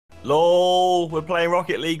LOL, we're playing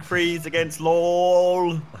Rocket League Freeze against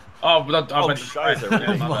LOL. Oh, but I went to shizer, try.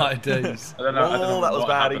 really? My days. I don't know. LOL, that was what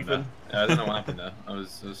bad, happened Ethan. there. Yeah, I don't know what happened there. I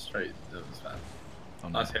was straight. That was bad. Oh,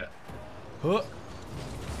 no. Nice hit. Huh.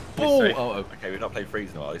 Safe. Oh, Okay, we've not played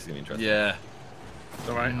Freeze in a while. This is going to be interesting. yeah. It's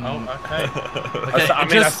alright. Oh, okay. Okay, I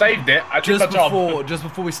mean, I saved it. I did my job. Just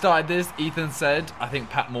before we started this, Ethan said, I think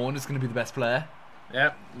Pat Morn is going to be the best player.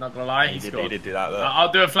 Yep, not gonna lie, He he did do that, though. I'll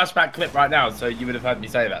do a flashback clip right now, so you would have heard me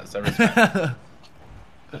say that. So respect.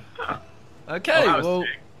 Okay, that was well... sick.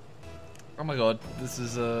 Oh my god, this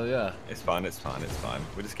is, yeah. It's fine, it's fine, it's fine.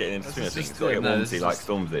 We're just getting into This swing. I is think just it's got to it, get no, Wormsy this is like just-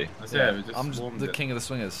 Stormzy. That's it. We just I'm just warmed the it. king of the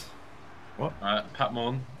swingers. Alright, Pat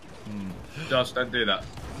Morn. Josh, don't do that.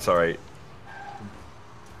 Sorry.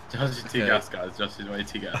 Josh is too Okay. gas, guys. Josh is way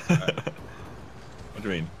too gas. What do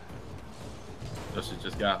you mean? Josh is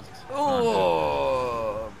just gassed.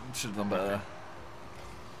 Oh, should have done better.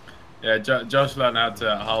 Yeah, Josh learned how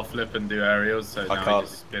to half flip and do aerials, so now can't. he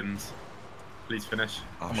just spins. Please finish.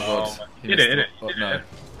 Oh my God. He Hit missed it, hit it. it. Oh, Hit no. it.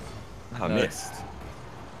 I No. missed.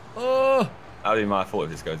 Oh! That would be my fault if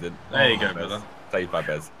this goes in. There you go, Bez. brother. Saved by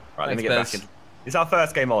Bez. Right, let me Thanks, get Bez. back in. It's our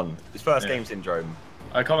first game on. It's first Yeah. game syndrome.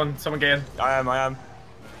 Alright, come on, someone get in. I am.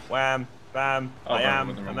 Wham, bam, Oh, I no, am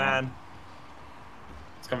no, no, a no. man.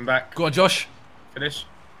 It's coming back. Go on, Josh. Finish.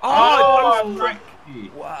 Oh, frick.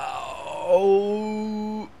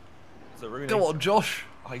 Wow. It's a Rooney. Go on, Josh.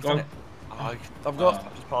 Oh, he's Go done on. it. Oh, I've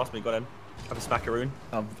got... just passed me, got him. Have a smackaroon.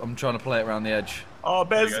 I'm trying to play it around the edge. Oh,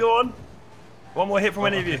 Bez, you go on. One more hit from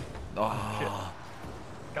any of you. Oh.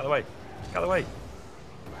 Get out of the way. Get out of the way.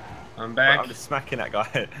 I'm back. I'm just smacking that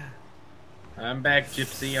guy. I'm back,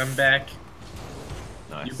 Gypsy. I'm back.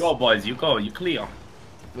 Nice. You go, boys. You go. You clear.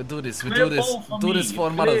 We do this. We Clear do this. ball for Do me. this for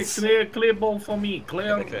clear, mothers. Clear ball for me.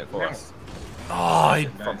 Clear. They clear it for us. Oh, he...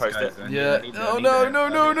 Front post it. Yeah. Oh, no, no,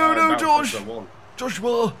 no, no, no, Josh.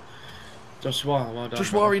 Joshua. Joshua, well done.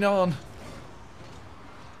 Joshua Renan.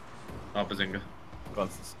 Oh, Bazinga. Go on,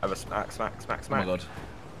 have a smack. Oh my god.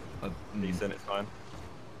 Decent, it's fine.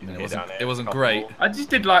 I mean, Hit down it here, wasn't couple. great. I just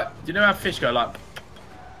did like, do you know how fish go like?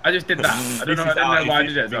 I just did that. I don't know why I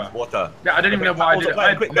did it. Though. Water. Yeah, I don't even know why I did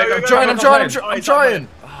it. Quick, I'm trying.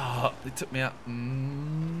 Ah, they took me out.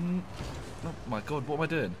 Oh my god, what am I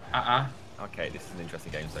doing? Okay, this is an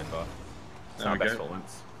interesting game so far. It's There our we best go.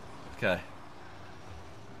 performance. Okay.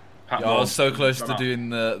 Pat Yeah, I was so close to Run up. doing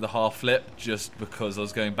the half flip just because I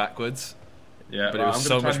was going backwards. Yeah, But it was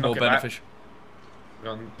so much more beneficial.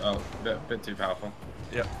 Oh, bit too powerful.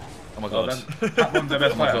 Yep. Oh my Well god. done. Pat Mon's their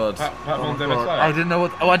best Oh my player. god. Pat Oh Mon's my their best god. player. I didn't know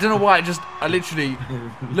what. Oh, I don't know why. I literally.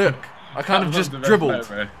 Look. I kind of Pat just Mon's their best dribbled.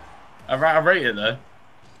 player, bro. I rate it though.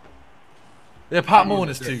 Yeah, Pat Morn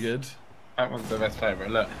is too good. Pat Mon's their best player, bro.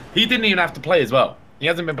 Look, he didn't even have to play as well. He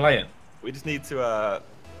hasn't been playing. We just need to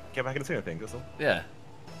get back in the swing of things, that's all. Yeah.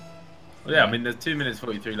 Well, yeah, I mean, there's 2 minutes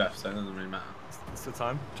 43 left, so it doesn't really matter. It's still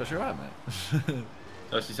time. Josh, you're right, mate.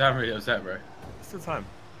 Josh, you sound really upset, bro. It's still time.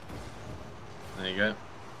 There you go.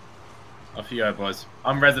 Off you go, boys.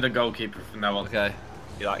 I'm resident goalkeeper from now on. Okay.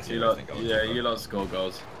 He likes You you, lot, yeah, you lot score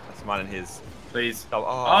goals. That's mine and his. Please.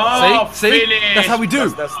 Oh, See? Finish! That's how we do.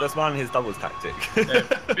 That's mine and his doubles tactic. Yeah,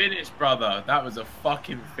 finish, brother. That was a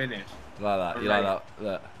fucking finish. You like that? You like that?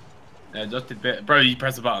 Look. Yeah, just a bit. Bro, you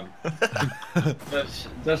press a button.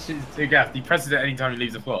 Josh is too gassed. He presses it anytime he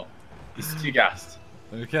leaves the floor. He's too gassed.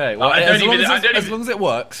 Okay. Well, I don't even- as long as it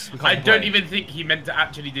works, we can't I don't complain. even think he meant to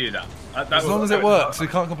actually do that. As long as it works, we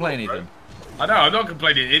can't complain either. I know, I'm not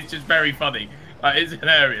complaining. It's just very funny. It's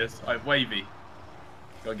hilarious. Like, wavy.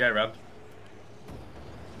 Go get around.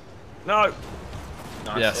 No.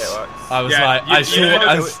 Nice. Yes. Yeah, it works. I was Yeah, like, you- I you saw know,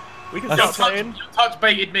 as We can I start saw- playing. Touch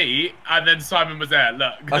baited me, and then Simon was there.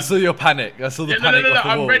 Look. I saw your panic. I saw the Yeah, no, panic no, no, off the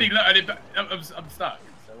I'm wall. ready. Look, and I'm stuck.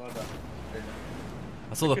 So well done.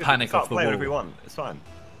 I saw the We can panic start off the playing if we wall. want. It's fine.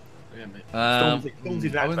 Yeah, mate. Stormzy's I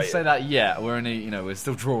wouldn't activated. say that yet. We're only, we're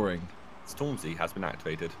still drawing. Stormzy has been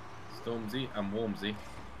activated. Stormzy and Warmzy.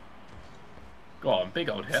 Go on, big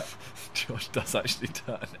old hit. Josh does actually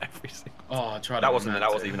turn every single. Oh, I tried. That wasn't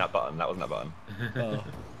even that button. That wasn't that button. Oh,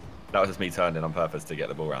 That was just me turning on purpose to get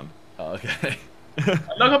the ball round. oh okay.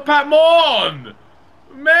 Look at Pat Morn!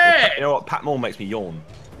 Man! You know what? Pat Moore makes me yawn.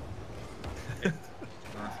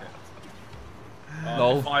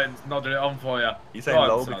 Lol. Defiance nodding it on for you. You saying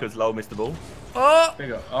low because low missed the ball? Oh!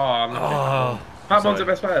 Big up. Oh, I'm not. Oh! Pat Morn's Sorry. the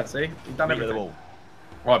best player, see? He's done Meat of the everything. ball.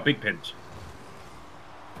 Right, big pinch.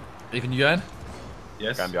 Ethan, you going?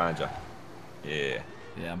 Yes. Stand behind you. Yeah.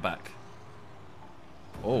 Yeah, I'm back.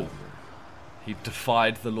 Oh. He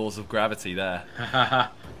defied the laws of gravity there. How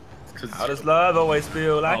does love always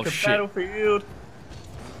feel like Oh, a shit. battlefield?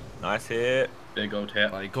 Nice hit. Big old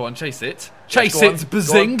hit. Right, go on, chase it. Chase Go on, it,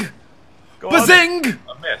 bazing! Go on. Bazing!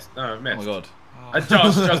 I missed. No, I missed. Oh my god.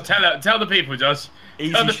 Josh, tell the people, Josh.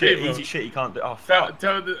 Tell the people. Easy shit. You can't do. Oh, Tell, fuck.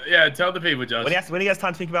 tell the people, Josh. When he has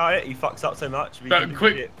time to think about it, he fucks up so much. But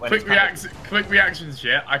quick reactions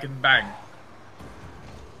shit. I can bang.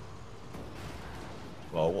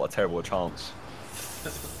 Well, what a terrible chance.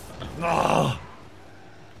 Oh.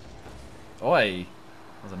 Oi.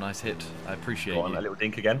 That was a nice hit. I appreciate Go on, you. a little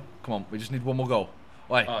dink again. Come on, we just need one more goal.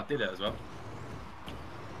 Oi. Oh, I did it as well.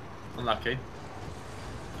 Unlucky.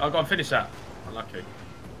 Oh, go on, finish that. Unlucky.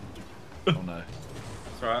 Oh no.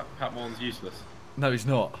 It's alright. Pat Moran's useless. No, he's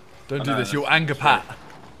not. Don't I do know, this. You'll that's anger true. Pat.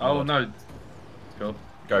 Oh no. Cool.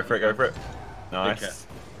 Go for it. Go for it. Okay. Nice.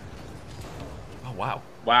 Oh wow.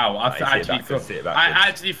 Wow, I Right,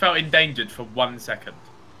 actually felt endangered for 1 second.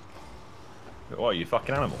 What are you,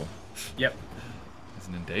 fucking animal? Yep. It's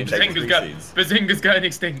an endangered. Bazinga's going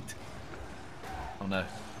extinct. Oh no.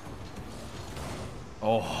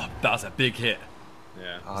 Oh, that was a big hit.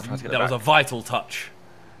 Yeah. Oh, I tried to get it That was a back. vital touch.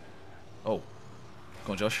 Oh.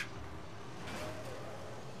 Go on, Josh.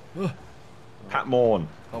 Pat Morn.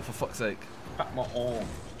 Oh, for fuck's sake. Pat Moran.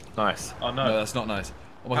 Nice. Oh no. No, that's not nice.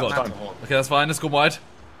 Oh my Pat god. Moran. Okay, that's fine. Let's go wide.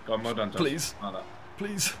 Go on, well done, Josh. Please. Like that.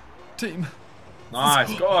 Please. Team.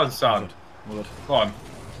 Nice. Go on, son. Oh my god. Go on.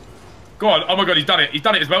 Go on. Oh my god, he's done it. He's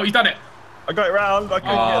done it as well. He's done it. I got it round. I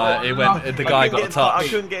couldn't get it. It went. The guy got a I touch.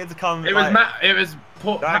 couldn't get it to come. It was like- Matt. It was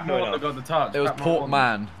Pat That Moran going that got the touch. It was Pat Port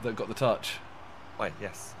Moran Man that got the touch. Wait,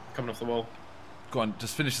 yes. coming off the wall. Go on,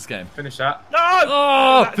 just finish this game. Finish that. No!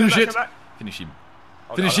 Oh, Come finish back, it. come back. Finish him.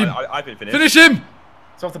 Oh, Finish no, him. I've been finished. Finish him!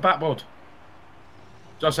 It's off the backboard.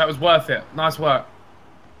 Josh, that was worth it. Nice work.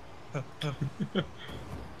 I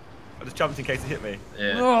just jumped in case it hit me.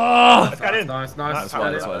 Yeah. Oh! Let's get in. Nice. That's Get fine,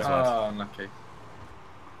 it. that's fine, that's fine. Oh, unlucky.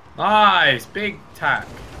 Nice. Big tack.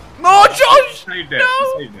 No, Josh! Saved it.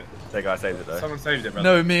 No! You saved it. That guy saved it though. Someone saved it,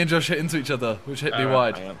 brother. No, me and Josh hit into each other, which hit me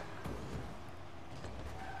wide. Hang on.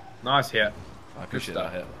 Nice hit. I appreciate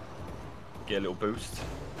stuff. that hit. Get a little boost.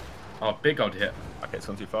 Oh, big old hit. Okay, it's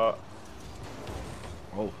gone too far.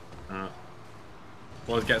 Oh,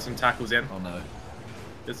 Well, get some tackles in. oh no.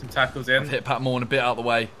 Get some tackles in. I've hit Pat Morn a bit out of the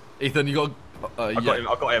way. Ethan, you got. I got him.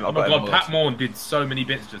 I got him. I Oh my got god, him. Pat Morn did so many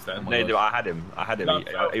bits just then. my No, God. no, I had him. I had him. No,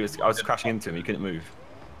 I was crashing into him. He couldn't move.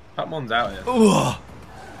 Pat Morn's out here. Ugh.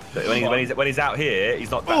 But when he's out here,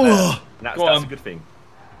 he's not back Oh. there. And that's Go a on. good thing.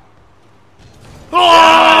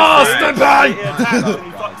 Oh, Yeah, stand by! he attacks and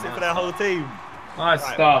he fucks it for their whole team. Nice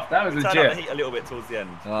Right. stuff. That was Turn up the legit. heat a little bit towards the end.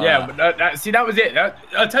 Yeah, but see, that was it.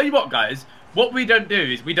 I'll tell you what, guys. What we don't do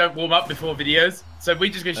is we don't warm up before videos, so we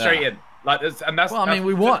just go straight in. Like this, and that's. Well, I mean, that's-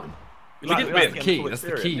 we won. We like- did we win. like The to key. full That's the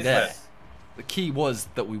key experience. there. Yes. The key was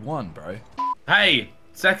that we won, bro. Hey,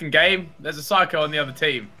 second game. There's a psycho on the other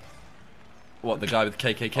team. What, the guy with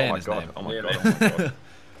KKK Oh in my his god. name? Oh my Really? god.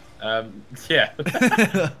 Oh my god.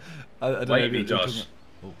 Yeah. I don't know Wait if me, you're talking Josh.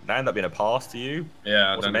 about- That ended up being a pass to you.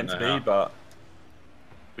 Yeah, I Wasn't don't meant know to be, how. but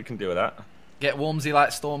we can deal with that. Get Warmsy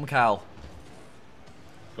like Storm Cal.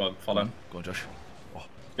 Go on, follow. Go on, Josh. Oh,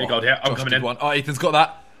 Big old hit. I'm Josh coming did in. one. Oh, Ethan's got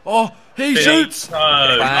that. Oh, he shoots!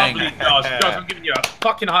 Oh, Bang. lovely, Josh. Josh, I'm giving you a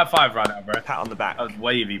fucking high five right now, bro. Pat on the back. That was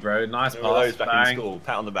wavy, bro. Nice All those pass. back in Bang. school.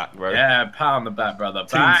 Pat on the back, bro. Yeah, pat on the back, brother.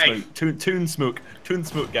 Toon Bang. Smook. Toon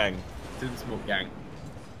Smook gang. Didn't smoke gang.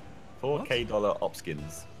 $4K op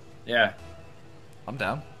skins. Yeah. I'm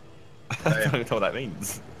down. I don't know what that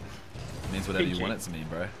means. It means whatever you Pinchy. want it to mean,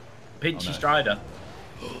 bro. Pinchy Oh, no. Strider.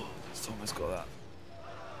 Someone's got that.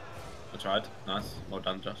 I tried. Nice. Well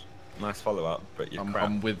done, Josh. Nice follow up, but you're crap.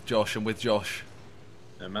 I'm with Josh. I'm with Josh.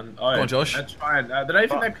 Yeah, man. Oh, Go on, Josh. They're trying. Did I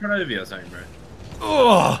think they're Cronovia or something, bro?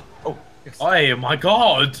 Oh! Oh, yes. Oh my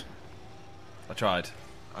god. I tried.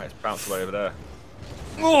 Alright, it's bounced away over there.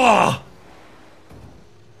 Oh!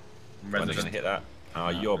 I'm gonna hit that. Oh,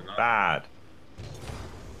 you're no. bad.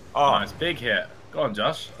 Oh, Nice. Big hit. Go on,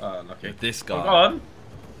 Josh. Oh, lucky. With this Oh, guy. go on.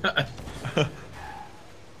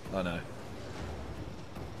 Oh no.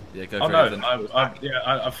 Yeah, go Oh for no. it. Ethan.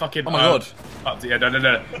 I fucking. Oh my god. Yeah,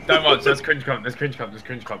 no. Don't watch. There's cringe comp. There's cringe comp.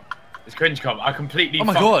 It's cringe comp. I completely. Oh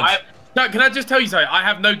my god. No, can I just tell you something? I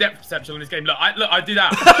have no depth perception on this game. Look, I do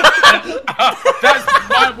that. That's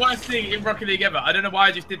my worst thing in Rocket League ever. I don't know why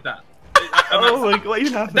I just did that. oh my god, what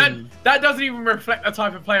even happened? That doesn't even reflect the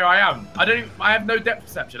type of player I am. I have no depth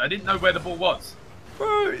perception. I didn't know where the ball was.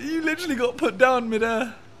 Bro, you literally got put down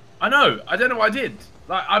midair. I know. I don't know what I did.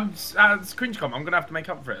 Like it's cringe comp. I'm gonna have to make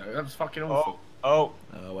up for it. That was fucking awful. Oh,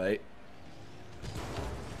 Oh wait.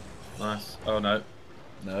 Nice. Oh no.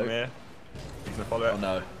 No. come here. He's gonna follow it. Oh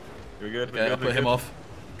no. We're good. Okay, I'll put him off.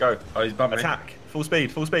 Go. Oh, he's bumped me. Attack. Full speed.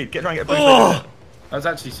 Get trying to get boost. Oh! That was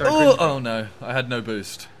actually so Oh, cringe. oh no. I had no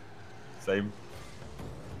boost. Same.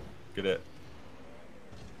 Get it.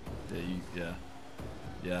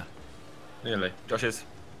 Yeah. Nearly. Josh's.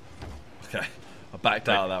 Okay. I backed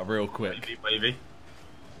out of that real quick. Wavy.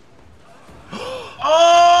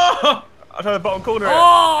 Oh! I tried the bottom corner.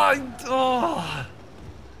 Oh!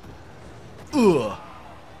 Ugh.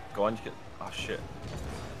 Go on, you get. Oh shit.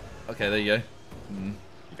 Okay, there you go. You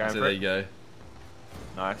going So for there it? you go.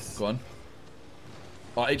 Nice. Go on.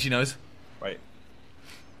 Oh, itchy nose. Wait.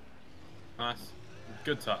 Nice.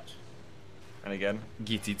 Good touch. And again.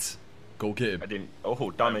 Get it. Go get him. I didn't.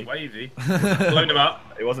 Oh, dummy. Wavy. Blown him up.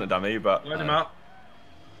 It wasn't a dummy, but. Blown him up.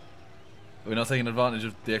 We're not taking advantage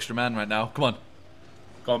of the extra man right now. Come on.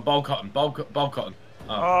 Go on, bowl cotton. Bowl cotton.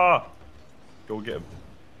 Oh. Ah! Go get him.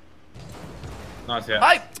 Nice, yeah.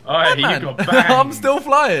 Hey! Oh, you man. got banged. I'm still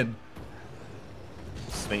flying.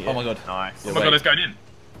 Sneak Oh it. my god. Nice. Oh my god, it's going in.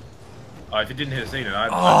 Oh, if it didn't hit the ceiling,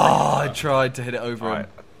 I tried to hit it over him.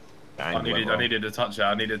 Alright. I needed a touch there.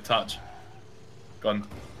 I needed a touch. Gone.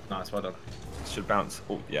 Nice, well done. Should bounce.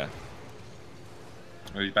 Oh, yeah.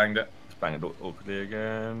 Oh, he banged it. Let's bang it awkwardly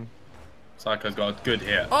again. Psycho's got a good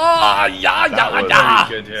hit. Oh, yeah.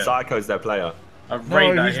 Very good hit. Psycho's their player.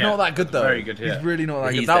 No, he's not that good though. Very good hit. He's really not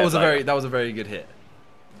that He's good. That their was player. that was a very good hit.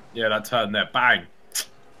 Yeah, that turn there. Bang.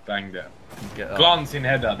 Banged it. Get up. Glancing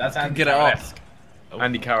header. That's Andy Get it up. Carroll-esque.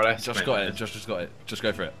 Andy Carroll-esque. Josh mate. got it. Josh just got it. Just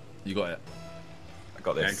go for it. You got it. I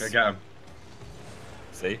got Yeah, this. go get him.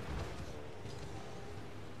 See?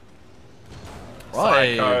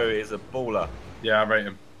 Right. Psycho is a baller. Yeah, I rate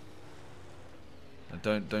him.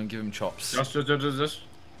 Don't give him chops. Just.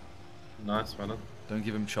 Nice, well done. Don't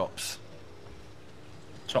give him chops.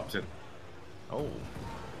 Chopped in. Oh.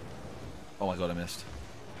 Oh my god, I missed.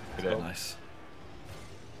 Good hit. Nice.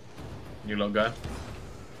 You lot go.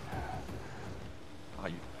 Oh,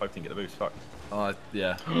 you both didn't get the boost. Fuck. Oh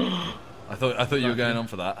yeah. I thought you were going on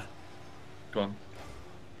for that. Go on.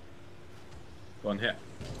 Go on, hit.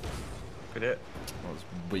 Good hit. That was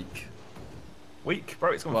weak. Weak,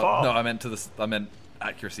 bro. It's gone Well, far. no, I meant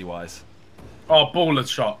accuracy wise. Oh, baller's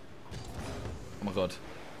shot. Oh my god.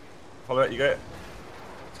 Follow it. You get it.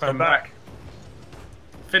 It's coming back.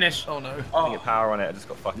 Finish. Oh no. I Oh, get power on it. I just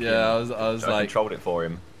got fucking. Yeah, I was I like, controlled it for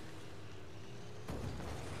him.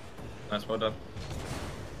 nice, well done.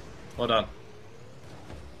 Well done.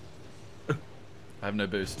 I have no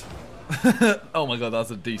boost. Oh my god,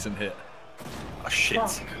 that's a decent hit. Oh shit. Fuck.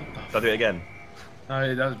 Shall I do it again?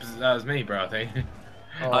 No, that was me, bro, I think.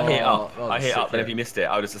 I hit up. that was I a hit sick up. Then if you missed it,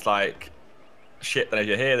 I was just like, shit. Then if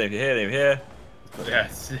you're here, then if you're here, then if you're here.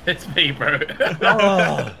 Yes, it's me, bro.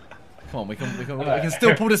 Oh. Come on, we can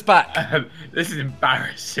still pull this back. This is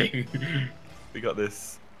embarrassing. We got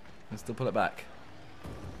this. We can still pull it back.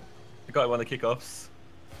 We got it on the kickoffs.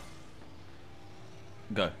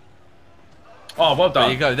 Go. Oh, well done.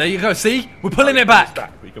 There you go. There you go. See, we're pulling it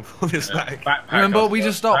back. We can pull this back. Backpack Remember, us, we bro.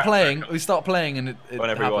 just start Backpack playing. us. We start playing, and it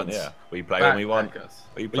Whenever we want, happens. yeah. We play when we want. Backpack us.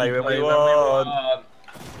 We play when we want.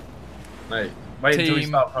 Mate, wait until we Team.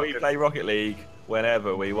 start We play Rocket League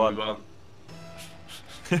whenever we want.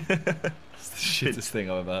 It's the shittest thing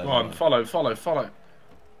I've ever heard. Go on, follow. It's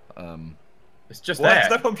just What? there.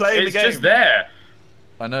 There's no one playing the It's game. just there.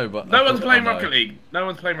 I know, but No I one's thought- playing I know. Rocket League. No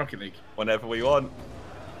one's playing Rocket League. Whenever we want.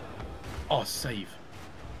 Oh, save.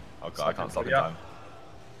 Oh god, I can't stop in Yeah. time.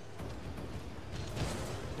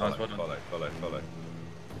 Nice, well done. Follow.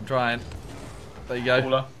 I'm trying. There you go.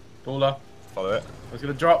 Baller. Follow it. I was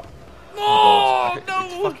gonna drop. Oh It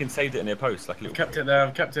no! fucking saved it in their post like a little. Kept it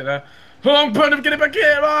there. Long point of getting it back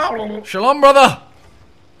here. Oh. Shalom, brother.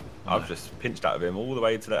 I've just pinched out of him all the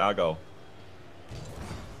way to our goal.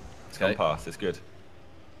 It's Okay. gone past. It's good.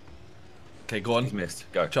 Okay, go on. He's missed.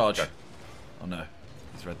 Go. Charge. Go. Oh no,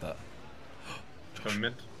 he's read that. Coming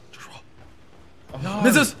mid. No.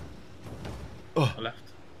 Misses. I left.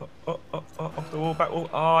 Oh, off the wall, back wall.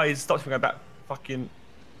 Oh, he's stopped me going back. Fucking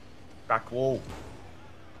back wall.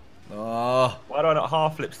 Oh, Why do I not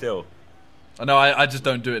half flip still? I know. I just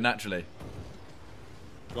don't do it naturally.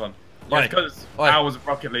 Go on. Oi. Yeah, because Oi. hours of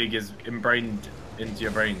Rocket League is ingrained into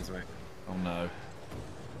your brains, mate. Oh no.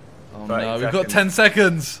 Oh 30 no, we've got seconds. 10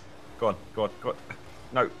 seconds. Go on.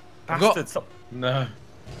 No, I've got- bastard, stop. No.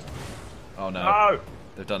 Oh no. No.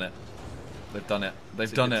 They've done it. They've done it. They've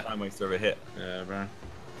It's a done good it. Time waster of a hit. Yeah, bro.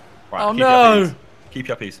 Right, Oh keep no. Your peas. Keep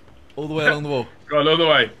your piece. All the way along the wall. Go on, all the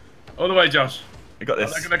way. All the way, Josh. You got Oh,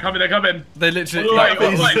 this. they're coming. They literally. All the way,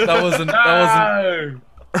 all the way. That wasn't. No.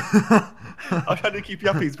 I'm trying to keep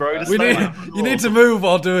your piece, bro. Just We slow need. down. You need to move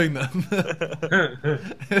while doing them.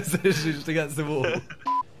 It's literally just against the wall.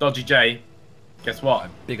 Dodgy J. Guess what?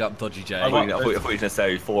 Big up, Dodgy J. I thought you were going to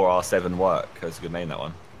say 4R7 work. That's a good name, that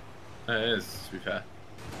one. It is, to be fair.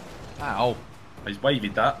 Ow. He's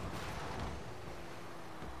waved that.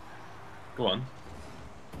 Go on.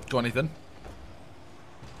 Go on, Ethan.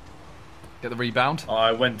 Get the rebound. Oh,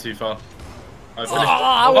 I went too far. I finished.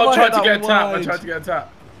 I tried to get a tap. wide. I tried to get a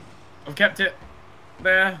tap. I've kept it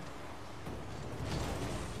there.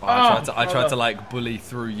 Oh, I tried to like bully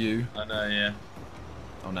through you. I know, yeah.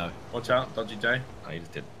 Oh no. Watch out, dodgy J. I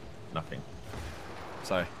just did nothing.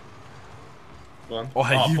 Sorry. Go on. Oh,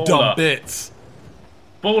 hey, you baller. dumb bits.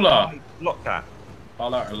 Baller. Block that.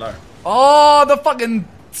 Alert. Oh, the fucking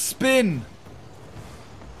spin.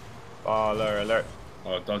 Alert.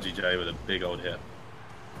 Oh, dodgy J with a big old hit.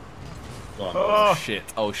 Go on. Oh, Shit.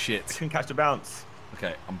 Oh shit. couldn't catch the bounce.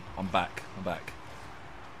 Okay, I'm back. I'm back.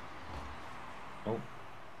 Oh.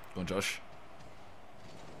 Go on, Josh.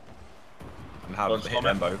 And have Go on, hit Simon.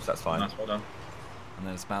 them both, so that's fine. Nice, well done. And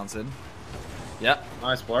then it's bouncing. Yep.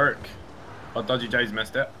 Nice work. Oh, dodgy J's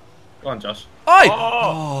missed it. Go on, Josh. Oi! Oh!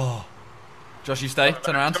 Oh. Josh, you stay.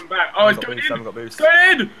 Turn around. Come back. Oh, it's Got going boost, in. haven't got boost. It's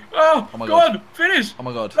going in. Oh, Oh my go God. on. Finish. Oh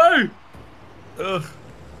my god. No. Ugh.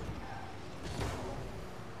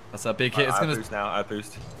 That's a big hit. It's I have gonna. boost now. I have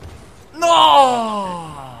boost. No!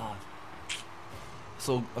 I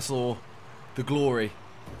saw the glory.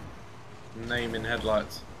 Name in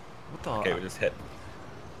headlights. What the? Okay, we just hit.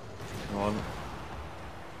 Come on.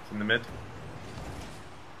 It's in the mid.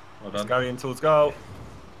 Well done. Let's go in towards goal.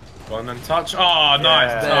 Go on then touch. Oh,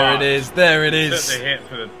 nice. There it is. There it Took is. the hit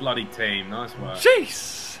for the bloody team. Nice work.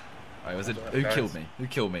 Jeez. Alright, was it? Who Guys. killed me? Who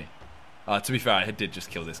killed me? To be fair, I did just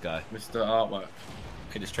kill this guy. Mr. Artwork.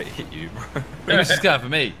 He just straight hit you, bro. He was just going for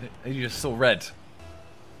me. He just saw red.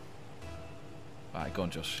 Alright, go on,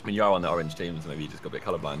 Josh. I mean, you are on the orange team, so maybe you just got a bit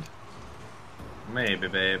colourblind. Maybe,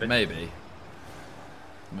 baby. Maybe.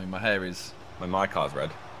 I mean, my hair is. My car's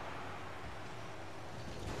red.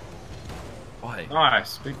 Why?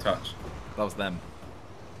 Nice. Big touch. That was them.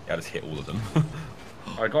 Yeah, I just hit all of them.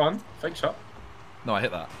 Alright, go on. Fake shot. No, I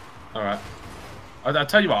hit that. Alright. I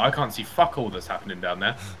tell you what, I can't see fuck all that's happening down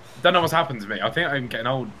there. Don't know what's happened to me. I think I'm getting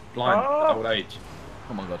old, blind, Oh. old age.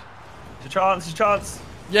 Oh my god. It's a chance, it's a chance.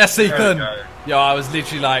 Yes, There we Ethan! go. Yo, I was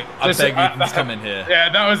literally like, I Just, beg Ethan to come in here. Yeah,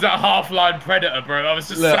 that was that half-line predator, bro. I was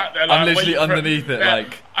just Look, sat there like... I'm literally waiting for underneath it,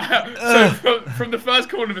 like... so from the first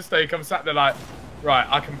corner mistake, I'm sat there like, right,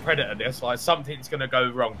 I can predator this. Like, something's going to go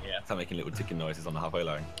wrong here. Start making little ticking noises on the halfway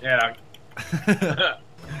line. Yeah, like...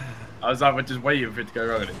 I was like, we're just waiting for it to go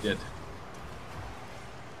wrong, and it did.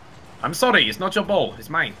 I'm sorry, it's not your ball. It's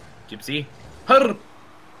mine, Gypsy. Hurr!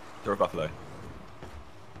 Throw a buffalo.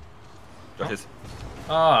 Josh's.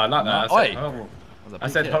 Oh, I like that. No, I said, oi. hurr. That was a I big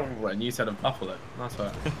said hit. hurr, and you said a buffalo. Nice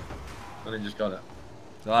work. And then just got it.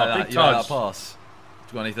 You like Oh, that? big You like that touch. pass?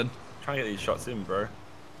 Go on, Ethan. Trying to get these shots in, bro.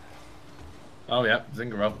 Oh, yeah,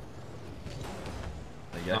 Zinger roll.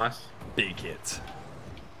 There you go. Nice. Big hit.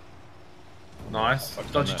 Nice.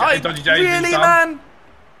 Dodgy, I- Dodgy James. Really, is done. man? Go on,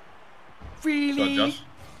 Really? Josh.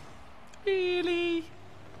 Really?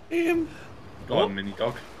 Go on, mini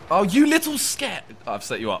dog. Oh, you little scat! I've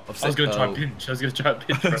set you up. I was going to try and pinch. I was going to try and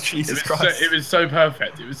pinch. Bro. Jesus it was Christ. So, it was so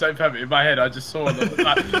perfect. It was so perfect. In my head, I just saw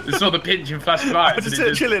the pinch in flashing lights. I just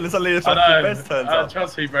sit chilling and suddenly the I fucking know. best turns up.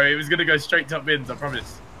 Trust me, bro. It was going to go straight top bins. I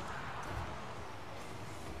promise.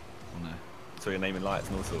 Oh, no. So you're naming lights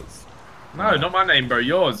and all sorts. No, not my name, bro.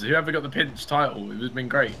 Yours. Whoever got the pinch title, it would have been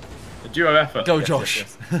great. A duo effort. Go, Yes, Josh.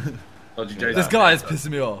 yes, yes. Dodgy Yeah. James. This guy is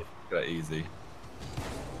pissing me off. Got it easy.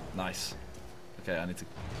 Nice. Okay, I need to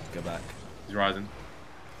go back. He's rising.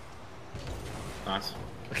 Nice.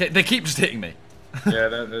 Okay, they keep just hitting me. Yeah,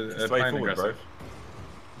 they're Just way playing forward, aggressive.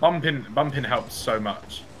 Bumping helps so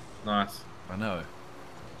much. Nice. I know.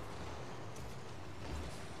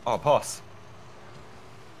 Oh, pass.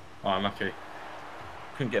 Oh, unlucky.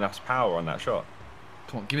 Couldn't get enough power on that shot.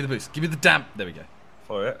 Come on, give me the boost. Give me the damp. There we go.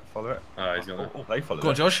 Follow it, follow it. Oh, he's got it. Oh, they followed Go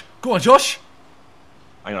on, it. Josh. Go on, Josh.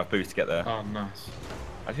 I got enough boost to get there. Oh, nice.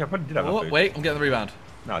 Actually, I probably did have enough Oh, boost. wait, I'm getting the rebound.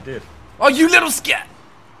 No, I did. Oh, you little scat!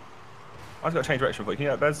 I was got to change direction for you. Can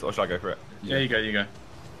you get that, Bez? Or should I go for it? Yeah, you go.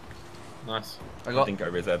 Nice. I I got. didn't go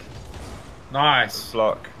over his head. Nice.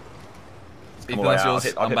 Block. Just come Ethan, away that's out.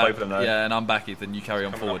 yours. I'll I'm hit back. both of them though. Yeah, and I'm back, Ethan. You carry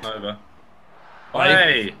on Coming forward. up over. Right,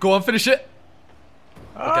 Hey! go on, finish it.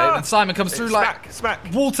 Ah! Okay, then Simon comes through like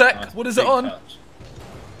Smack! wall tech. Nice. What is Big it on? touch.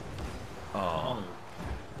 Oh,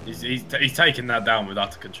 He's taking that down with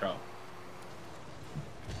utter control.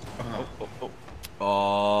 Oh, oh,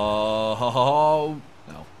 oh. oh,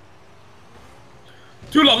 no.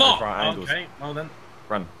 Too long. Right angles. Okay, well then.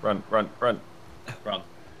 Run. Run.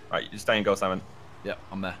 Right, you stay in goal, Simon. Yep,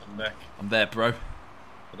 I'm there. I'm back. I'm there, bro.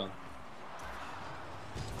 Well done.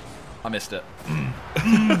 I missed it.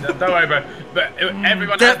 Don't worry, bro. But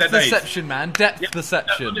everyone has their Depth days. perception, man. Depth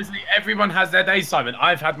perception. Honestly, everyone has their days, Simon.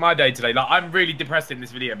 I've had my day today. Like, I'm really depressed in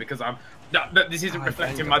this video because this isn't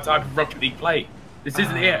reflecting my type of Rocket League play. This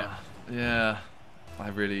isn't it. Yeah.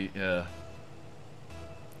 Yeah.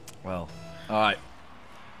 Well, alright.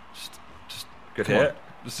 Just Good hit.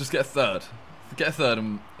 Let's just get a third. Get a third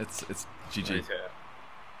and it's GG.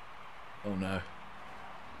 Oh no.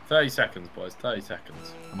 30 seconds, boys. 30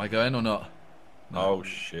 seconds. Am I going or not? No. Oh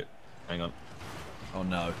shit. Hang on. Oh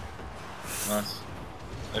no. Nice.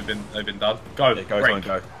 They've been done. Go. Yeah, go, break. on,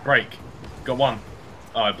 go. Break. Got one.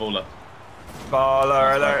 Alright, baller.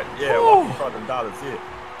 Baller alert. Yeah, well, $1,000, yeah.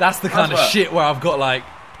 That's the kind of shit where I've got like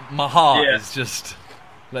my heart is just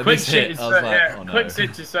like quick this shit hit. is I was like, yeah, oh no. quick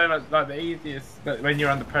switch is so much like the easiest. But when you're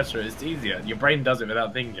under pressure, it's easier. Your brain does it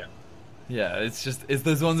without thinking. Yeah, it's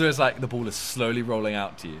those ones where it's like the ball is slowly rolling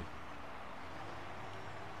out to you.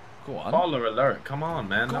 Go on. Baller alert! Come on,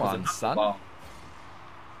 man. Go that was on, a son. ball.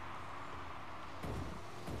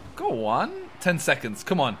 Go on. 10 seconds.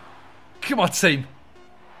 Come on. Come on, team.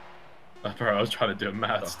 Oh, bro, I was trying to do a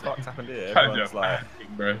mad What the fuck's happened here? Trying to do Everyone's a like, mad thing,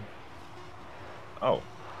 bro. oh.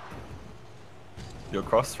 You're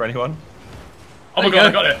cross for anyone? Oh my god,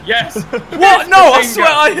 I got it! Yes! What? No, I swear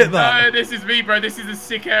I hit that. No, this is me, bro. This is a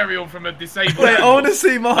sick aerial from a disabled Wait, angle. I want to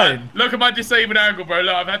see mine. Look at my disabled angle, bro.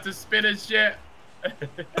 Look, I've had to spin and shit.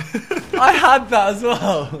 I had that as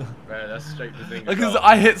well. Bro, that's straight to thing. Because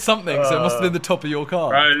I hit something, so it must have been the top of your car.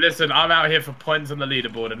 Bro, listen, I'm out here for points on the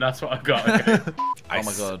leaderboard, and that's what I've got. Okay? Oh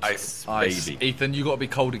my god. Ice, Ice. baby. Ethan, you got to be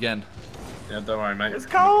cold again. Yeah, don't worry, mate. It's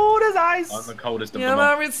cold as ice. I'm the coldest of Yeah, them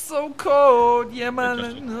all. man, it's so cold. Yeah, man.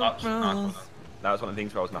 Just a touch. Nice. That was one of the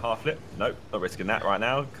things where I was going to half flip. Nope, not risking that right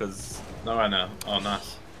now because. No, right now. Oh,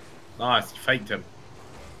 nice. Nice, you faked him.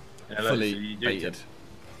 Yeah, look, Fully so you duped baited. him.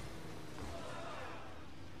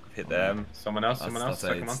 Hit them. Someone else, someone else.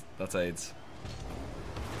 That's Second one. AIDS. That's AIDS.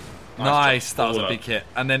 Nice Nice. job. That was a Baller. big hit.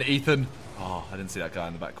 And then Ethan. Oh, I didn't see that guy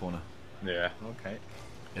in the back corner. Yeah. Okay.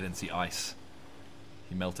 I didn't see ice.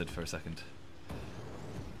 He melted for a second.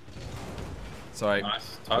 Sorry.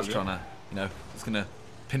 Nice. I was trying to, you know, it's gonna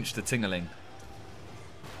pinch the tingling.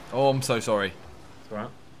 Oh, I'm so sorry. It's alright.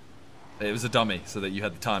 It was a dummy, so that you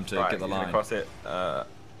had the time to Right, get the he's gonna line cross it. Oh,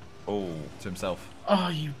 to himself. Oh,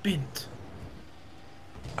 you bint.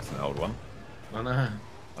 that's an old one. I know.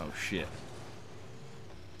 Oh shit.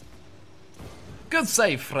 Good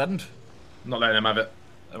save, friend. I'm not letting him have it.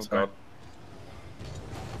 Oh Sorry. god.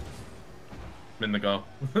 I'm in the goal.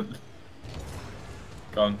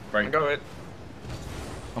 Go on, break. Go it.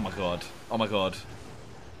 Oh my god. Oh my god.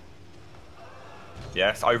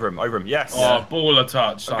 Yes, over him, yes. Oh, baller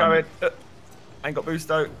touch. Go Simon. it. Ain't got boost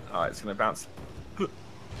though. Alright, it's gonna bounce.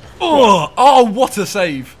 Oh, oh, what a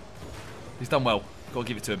save. He's done well. Gotta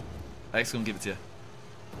give it to him. X gonna give it to you.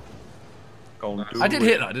 Go on, do I did it.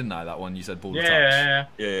 hit that, didn't I? That one you said ball Yeah, to touch. yeah,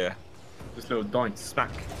 yeah. Yeah. Just little doinks.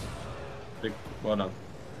 Smack. Big, well done.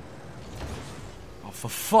 Oh, for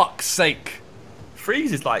fuck's sake.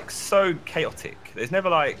 Freeze is like so chaotic. There's never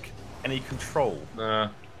like any control. Nah.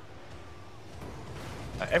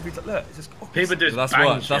 Like, every time, look, it's just. Oh, People just That's bang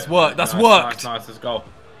worked, shit. that's worked, that's Nice, worked. Nice, let's go.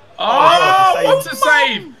 Oh, Oh, what what a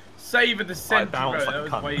save! Save of the century, bounce bro. like That a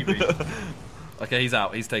was cunt. wavy. Okay, he's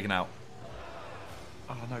out. He's taken out.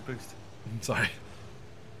 Oh no, boost. Sorry.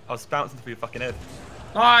 I was bouncing through your fucking head.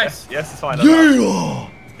 Nice. Yes, it's fine. Yeah!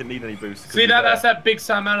 Didn't need any boost. 'cause See he's that? there. That's that big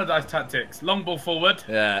Sam Allardyce tactics. Long ball forward.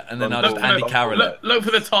 Yeah, and then I Look just for Andy the- Carroll it. Look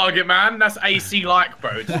for the target, man. That's AC like,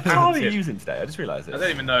 bro. Just What car are bounce you it. using today? I just realised it. I don't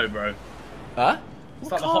even know, bro. Huh? It's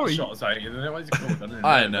What like the car hot are you- shot or something, isn't it? What is it called?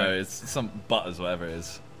 I don't know. It's some butters, whatever it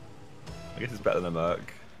is. I guess it's better than a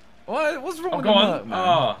Merc. What? What's wrong Oh, with go the on. Merc, man?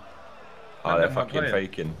 Oh. Oh, they're I'm fucking playing.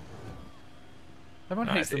 faking. Everyone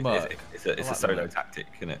No, hates the Merc. It's a I like the solo Merc. tactic,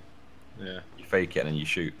 isn't it? Yeah. You fake it and then you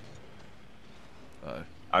shoot. Oh.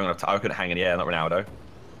 I couldn't hang in the air, not Ronaldo.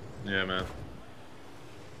 Yeah, man.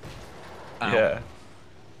 Ow. Yeah.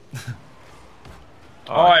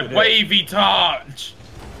 Alright, good hit. wavy touch.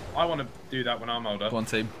 I want to do that when I'm older. Go on,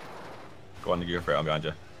 team. Go on, you go for it. I'm behind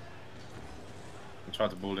you. I tried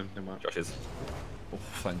to ball him, didn't work. Josh is. Oh,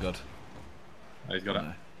 thank God. Oh, he's got it.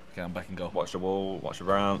 No. Okay, I'm back in goal. Watch the wall. Watch the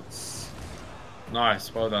bounce.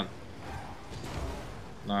 Nice, well done.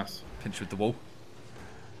 Nice. Pinch with the wall.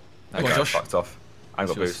 Okay, Go on, Josh. fucked off. I ain't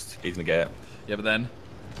got It's yours. boost. He's gonna get it. Yeah, but then.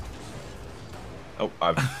 Oh,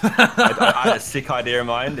 I had a sick idea in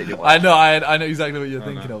mind. It didn't work. I know. I know exactly what you're Oh,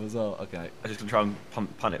 thinking no. of as well. Okay. I was just gonna try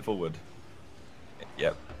and punt it forward.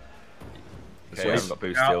 Yep. Okay, I Sweet. haven't got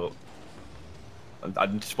boost Yeah. still.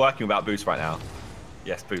 I'm just working without boost right now.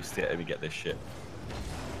 Yes, boost it. Let me get this shit.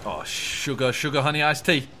 Oh, sugar, honey, iced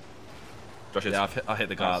tea. Josh is. Yeah, I hit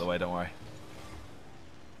the guy out of the way. Don't worry.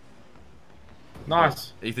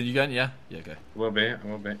 Nice. Ethan, you going? Yeah. Yeah, go. Will be.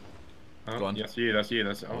 Will be. Oh, Go on. That's you. That's you.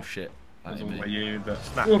 That's Oh shit. That That's ain't all by me. you. But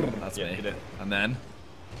That's Yeah, me. get it. And then.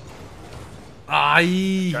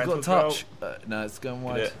 Aye, Giant got a will touch. No, it's going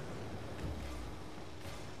wide. it.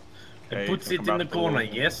 it Okay, puts come it in back the to corner.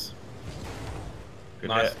 ball. Yes. Good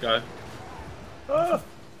Nice. hit. Go. Ah.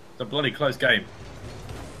 It's a bloody close game.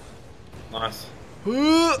 Nice.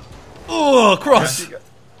 Oh, cross.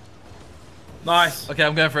 Nice. Okay,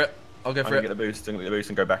 I'm going for it. I'll go I'm for gonna it. get the boost. I'm gonna get the boost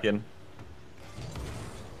and go back in.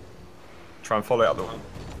 Try and follow it up the.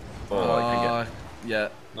 Oh, I can get. Yeah.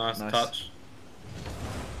 Nice, Nice. touch.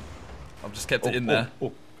 I've just kept it in there.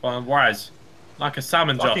 Oh, Come on, Wise. Like a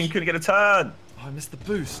salmon, Josh. fucking couldn't get a turn. Oh, I missed the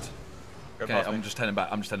boost. Go Okay, past I'm me. just heading back.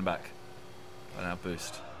 I'm just heading back. I now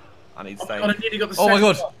boost. I need Oh stay. my god, I nearly got the Oh second my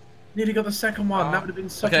god. one. Nearly got the second one. That would have been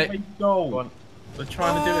such Okay. a big Go goal. on. We're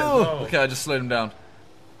trying to do it as Oh, well. okay, I just slowed him down.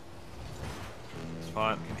 It's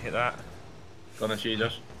fine. You can hit that. Go on, that's you,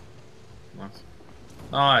 Josh. Nice.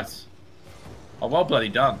 Nice. Oh, well bloody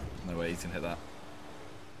done. No way, Ethan hit that.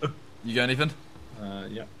 You going, Ethan?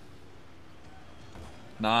 Yeah.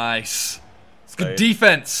 Nice. It's good Save.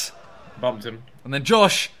 defense. Bumped him. And then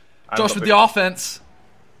Josh. I haven't Josh got with the boost. offense.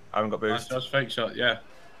 I haven't got Nice, boost. Josh. Fake shot, yeah.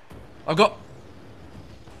 I've got.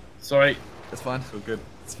 Sorry. It's fine. It's all good.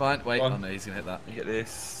 It's fine. Wait. Go on. Oh no, he's gonna hit that. You get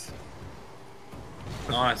this.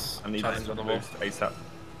 Nice. I need Challenge this on the wall. boost ASAP.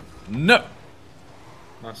 No.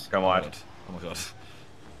 Nice. Go wide. Oh my god.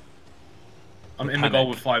 I'm The in the goal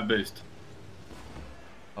panic. with 5 boost.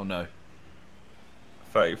 Oh no.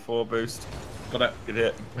 34 boost. Got it. Good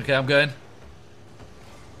hit. Okay, I'm going.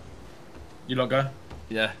 You lot go.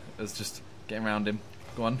 Yeah, it's just getting around him.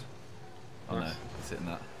 Go on. Oh Nice. no, he's hitting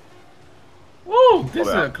that. Woo! This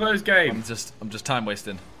is Follow a up. close game. I'm just time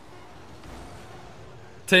wasting.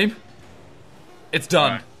 Team, it's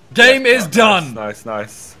done. Right. Game is done. Nice,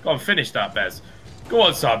 nice. Go on, finish that, Bez. Go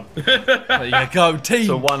on, son. There you go, team.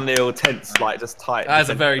 So 1-0 tense, like just tight. That is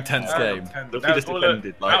a very tense game. Look, he just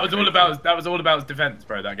defended. That was all about his defense,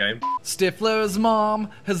 bro. That game. Stifler's mom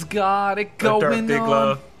has got it Dirt going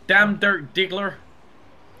Diggler. on. Damn Dirk Diggler.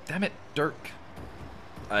 Damn it, Dirk.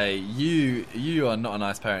 Hey, you are not a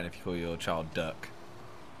nice parent if you call your child Dirk.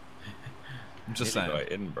 I'm just Nearly got saying.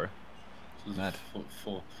 it in, bro. Mad.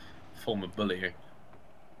 Former bully here.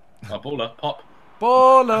 Oh, baller, pop.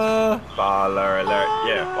 Baller. Baller alert.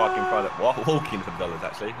 Yeah, walking for the dollars,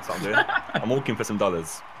 actually. That's what I'm doing. I'm walking for some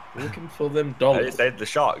dollars. Looking for them Hey, dollars. the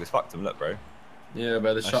shark just fucked him, look, bro. Yeah,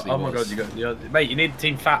 but the shot. Actually Oh my was. god, mate. You need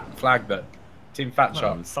Team Fat flag though. Team Fat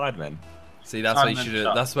shot. Sidemen. See, that's where you Sidemen should have.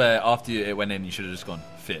 shot. That's where after it went in, you should have just gone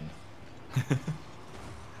Finn.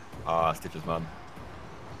 Ah, Stifler's mum.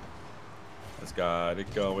 Let's got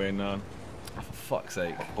it going on. Oh, for fuck's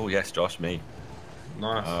sake. Oh, yes, Josh, me.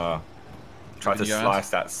 Nice. Tried to Giving you a slice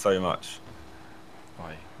that so much. Why?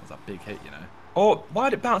 That was a big hit, you know. Oh, why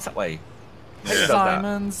did it bounce that way? Hate it does that.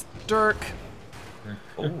 Simon's Dirk.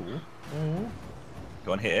 Oh.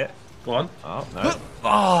 Go on, hit it. Go on. Oh, no. Do you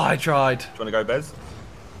Oh, I tried. want to go, Bez?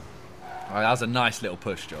 Alright, that was a nice little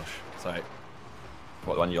push, Josh. Sorry.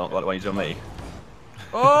 What one you want? What one you do on me?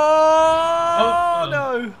 Oh, Oh.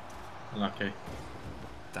 no! Unlucky.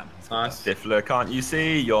 Damn, he's got Nice. Stifler, can't you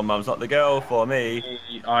see? Your mum's not the girl for me.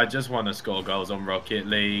 I just want to score goals on Rocket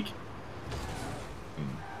League.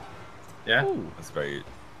 Yeah. Ooh. That's very,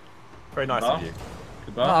 very nice Oh. of you.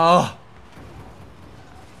 Goodbye. Oh,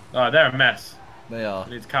 Oh, they're a mess. they are. I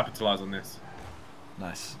need to capitalise on this.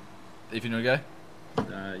 Nice. If you want to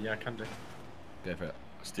go, Yeah, I can do. go for it.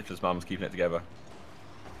 Stifler's mum's keeping it together.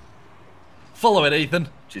 Follow it, Ethan.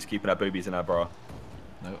 She's keeping her boobies in her bra.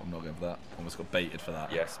 No, I'm not going for that. Almost got baited for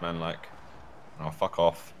that. Yes, man, like. Oh, fuck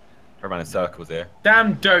off. Go around in circles here.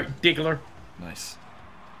 Damn Dirk Diggler. Nice.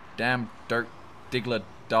 Damn, Dirk, Diggler,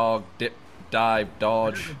 dog, dip, dive,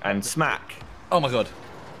 dodge. And smack. Oh my god.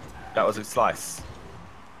 That was a slice.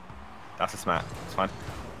 That's a smack. It's fine.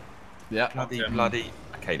 Yeah. Bloody.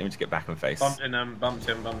 Okay, let me just get back and face. Bumped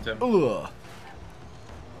him. Ugh.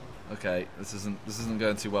 Okay, this isn't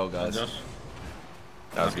going too well, guys. Josh.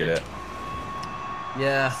 That was good.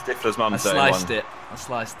 Yeah. Stifler's I mum's sliced 31. it. I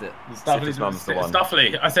sliced it. Stuffley's mum's the one.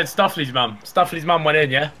 Stuffley. I said Stuffley's mum. Stuffley's mum went in,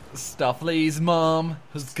 yeah? Stuffley's mum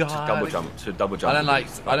has got. Should double jump. Should double jump.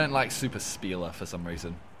 I don't like Super Spieler for some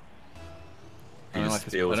reason. I He don't just like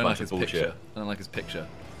his, steals I a don't bunch like his of picture. bullshit. I don't like his picture.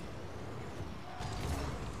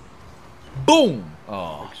 Boom!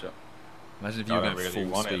 Oh, Big shot. imagine if you I were don't going really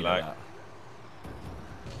full want it, speed like. like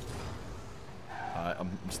that. Alright,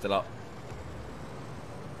 I'm still up.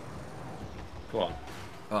 Go on.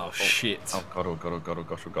 Oh shit! Oh god, oh god, oh god, oh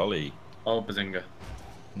gosh, oh golly. Oh, Bazinga.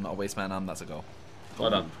 I'm not a waste man, that's a goal. Well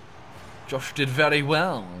done. Josh did very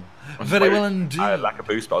well. Very well indeed. I had lack of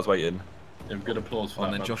boost, but I was waiting. Yeah, good applause for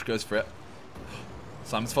And that. then Josh goes for it.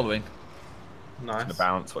 Simon's following. Nice. The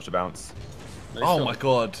bounce, watch the bounce. Nice Oh little- my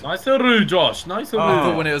god. Nice little Josh. Nice little. I Oh.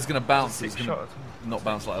 thought when it was going to bounce, it was Six going shots. to not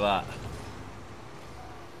bounce like that.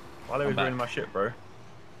 Why are they I'm back. ruining my shit, bro?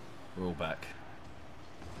 We're all back.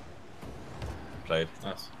 Played.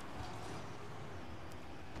 Nice.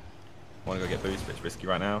 Want to go get boost, but it's risky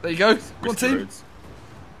right now. There you go. Go on, Risky team. roads.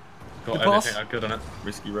 Got Good pass. everything good on it.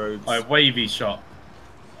 Risky roads. Alright, wavy shot.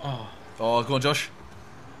 Oh. Oh, go on, Josh.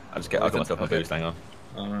 I got myself a Okay. boost, hang on.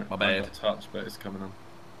 Alright. My bad. I got touch, but it's coming on.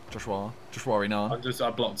 Joshua Renan. I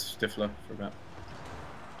blocked Stifler for a bit.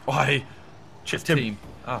 Why? Chip Team.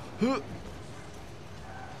 Ah. Go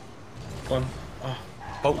on. Oh.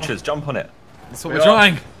 Vultures, jump on it. That's what We we're are.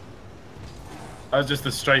 trying. That was just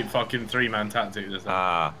a straight fucking 3-man tactic just then.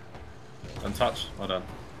 Ah. Untouched. Well done.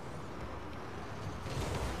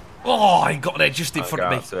 Oh, he got there just in I'll front go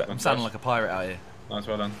of after me. it. I'm sounding like a pirate out here. Nice,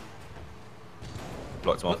 well done.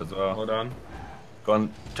 Blocked him off as well. Well done. Go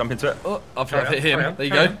on, jump into it. Oh, I've Carry hit on, him. carry on, There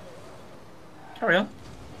you carry go. on. Carry on.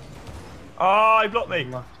 Oh, he blocked me.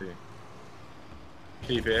 Lucky.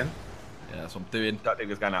 Keep it in. Yeah, that's what I'm doing. That thing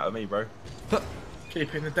was going out of me, bro.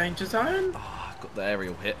 Keep it in the danger zone. Oh, I've got the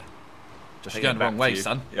aerial hit. Just Taking going it the wrong back way, to you.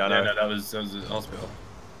 son. Yeah, I Yeah, know. no, that was a hospital.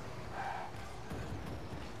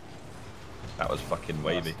 That was fucking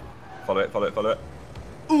wavy. Follow it, follow it, follow it.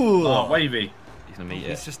 Ooh. Oh, wavy. He's gonna meet it.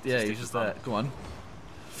 He's just, yeah, he's just there. Go on.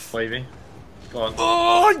 Wavy. Go on.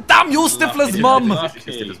 Oh, damn your Stifler's Lucky. mum. Lucky. It's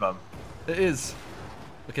Stifler's mum. It is.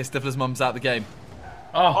 Okay, Stifler's mum's out the game.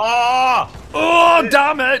 Oh. Ah! Oh,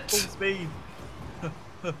 damn Full it. speed.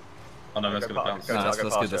 Oh no, that's Go gonna past, bounce. go No, I'll that's go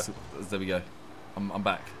good. past There we go. I'm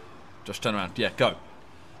back. Josh, turn around. Yeah, go.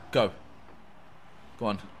 Go. Go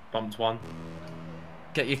on. Bumped one.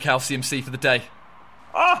 Get your calcium C for the day.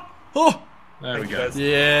 Ah! Oh! There we Thank you, go. guys.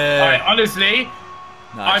 Yeah. Alright, honestly,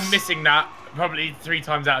 Nice. I'm missing that probably 3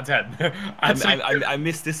 times out of 10. I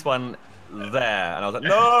missed this one there, and I was like,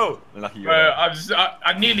 no! And lucky you were there.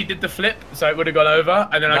 I nearly did the flip, so it would have gone over,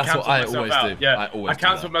 and then That's I what cancelled I myself always out. do. Yeah, I always do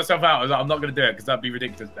cancelled that. myself out. I was like, I'm not going to do it because that'd be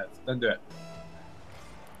ridiculous, Bets. Don't do it.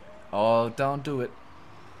 Oh, don't do it.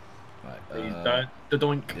 Right. Please don't. The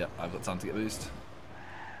doink. Yeah, I've got time to get boost.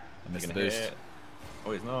 I missed the Gonna boost. hit.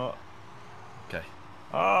 Oh, he's not. Okay.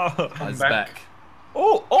 Ah! Eyes back. back.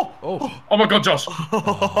 Oh! Oh! Oh. Oh my god, Josh.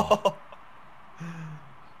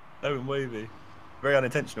 No, and wavy. Very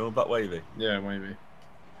unintentional, but wavy. Yeah, maybe.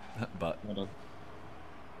 But Well done.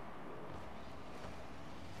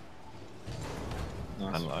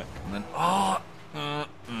 Nice. Unlike. and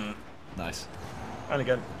then nice. And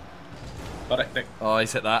again. Oh,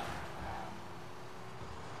 he's hit that.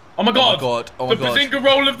 Oh my god! God. Oh my the god. Bazinga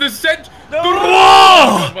roll of the cent. No!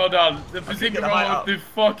 Oh! Well done. The couldn't Bazinga get the roll height of up. the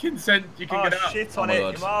fucking cent. You can Oh, get out. shit Oh on my it,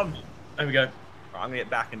 God. your mum. There we go. Right, I'm gonna get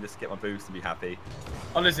back and just get my boost and be happy.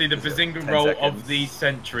 Honestly, the Is it Bazinga 10 roll seconds? of the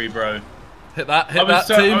century, bro. Hit that. I Hit was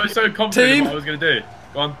that. Team. I was so confident in Team. what I was going to do.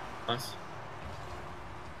 Go on. Nice.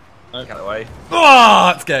 No. Get away.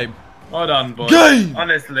 Ah, it's game. Well done, boys. Game!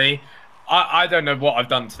 Honestly, I don't know what I've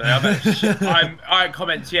done today. I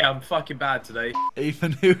comments, yeah, I'm fucking bad today.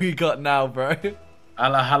 Ethan, who we got now, bro?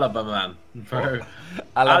 Alabama man. Bro.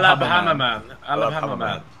 Alabama Alabama man. man. Alabama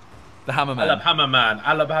man. The Hammer Man. Alabama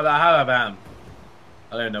man. Alabama.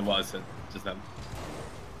 I don't know what I said just then.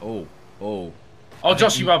 Oh. Oh. Oh,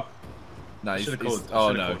 Josh, you up. No, Should have he's- called. Oh,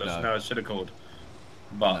 Should've no, called. no. No, I should have called.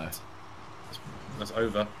 But No. that's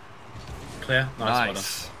over. Clear. Nice. Well done.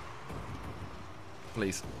 Nice.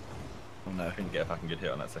 Please. Oh, no. I couldn't get a fucking good hit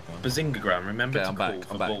on that second one. Bazingagram, remember Okay, to I'm call back,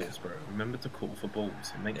 for I'm back. balls, bro. Remember to call for balls.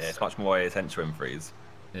 It makes Yeah, it's sense. much more attention in freeze.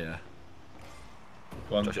 Yeah.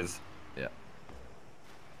 Go on. Josh's. Yeah.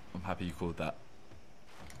 I'm happy you called that.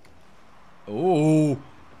 Oh.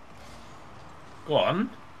 Go on.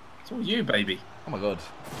 It's all you, baby. Oh, my God.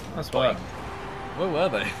 That's why. Where were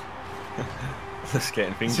they? Just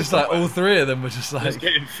getting fingers. It's just like all three of them were just Just like...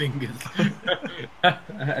 getting fingered.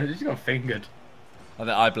 Just got fingered. I think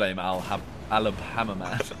I blame Alabama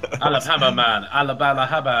Man. Alabama man.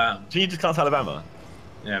 Alabama. Do you just can't Alabama?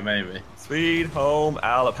 Yeah, maybe. Sweet home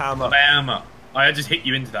Alabama. Alabama. I just hit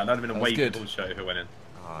you into that. That'd have been a That was way good. ball show if it went in.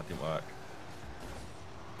 Ah, it didn't work.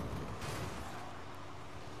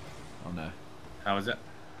 Oh, no. How is it?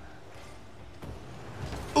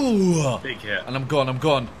 Ooh. Big hit. And I'm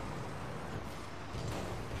gone.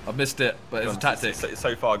 I missed it, but it was a tactic. It's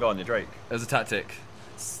so far gone, you're Drake. It was a tactic.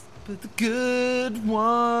 But the good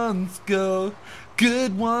ones go.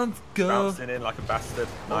 Good ones go. Bouncing in like a bastard.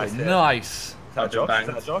 Oh, Nice hit. nice. Is that I've been Josh? Is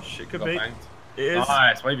banged. that Josh? It could Got be. banged. It is.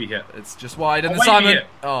 Nice, wavy hit. It's just wide, and Oh, then wavy Simon. hit.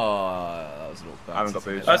 Oh, that was a little bad. I haven't got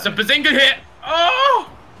boost. That's a Bazinga hit. Oh!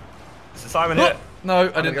 It's a Simon hit. No, I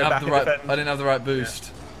gonna didn't go have back the and right. defend. I didn't have the right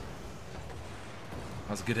boost.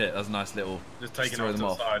 That was a good hit. That was a nice little. Just take it throw off to them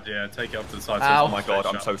the off. side, yeah. Take it off to the side. Ow. Oh my god,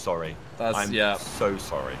 I'm so sorry. That's I'm yeah. so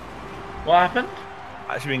sorry. What happened?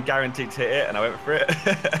 I actually been guaranteed to hit it, and I went for it.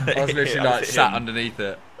 I was literally like sat underneath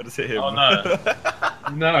it. I just hit him. Oh no.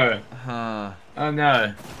 No. Huh. Oh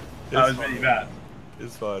no. That was really bad.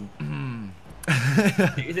 It's fine.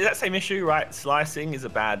 Is it that same issue, right? Slicing is a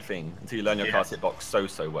bad thing until you learn your cast hitbox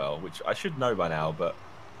so well, which I should know by now, but...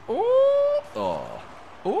 Ooh. Oh.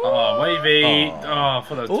 Ooh. Oh, wavy. Oh. Oh,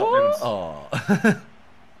 for those top Ooh. wins. Oh.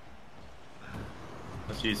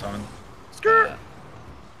 That's you, Simon. Skirt! Yeah.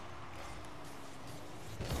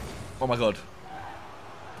 Oh my god.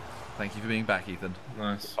 Thank you for being back, Ethan.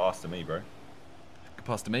 Nice. Pass to me, bro. Good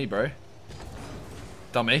pass to me, bro.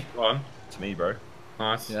 Dummy. Go on. To me, bro.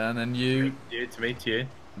 Nice. Yeah, and then you. You to me, to you.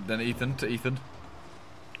 Then Ethan to Ethan.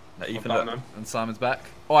 Now, Ethan, Well look. done, And Simon's back.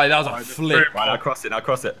 Oh, that was a Right, flip. Right, now cross it, now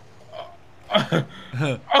cross it. oh!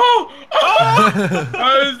 Oh!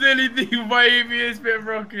 I was nearly the waviest bit of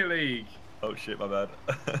Rocket League. Oh shit, my bad.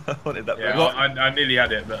 I wanted that Yeah, boost. I nearly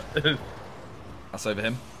had it, but... That's over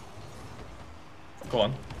him. Go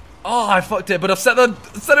on. Oh, I fucked it, but I've set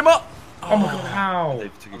him up. Oh my god, how? They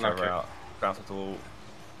took each Unlucky. other out. Bounce off the wall.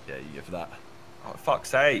 Yeah, you go for that. Oh, fuck's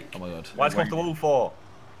sake. Oh my god. Why is it off the wall for?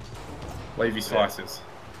 Wavy slices.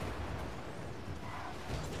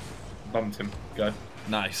 Bumped him. Go.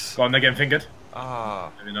 Nice. Go on, they're getting fingered.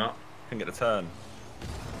 Ah, Maybe not. couldn't get the turn.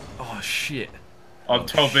 Oh shit. Oh,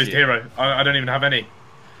 12 boost shit. hero. I don't even have any.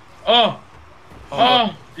 Oh!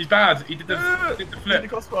 Oh! He's bad. He did the flip.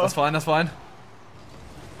 That's fine. That's fine.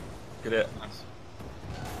 Get it. Nice.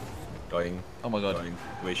 Going. Oh my god. Going.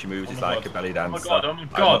 The way she moves Oh is my like god. a belly Oh my dancer. god, oh my I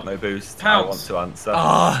god. want no boost. Pounce. I want to answer.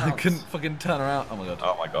 Ah, I couldn't fucking turn around. Oh my god.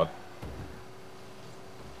 Oh my god.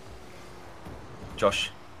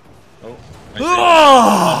 Josh. Oh.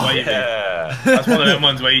 Oh! Wavy. Yeah. That's one of them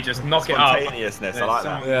ones where you just knock it up. Spontaneousness. I like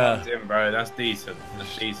that. Yeah. That's in, bro. That's decent.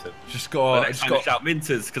 That's decent. Just The got. next Just time got. shout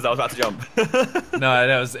Minters because I was about to jump. No,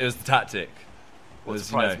 it was the tactic. Well, Was,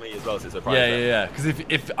 surprised you know- me as well, so it surprised Yeah, them. yeah, yeah. Because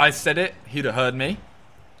if I said it, he'd have heard me.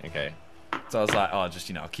 Okay. So I was like, oh,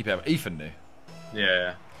 just I'll keep it. Ethan knew.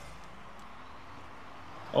 Yeah.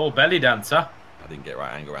 Oh, belly dancer. I didn't get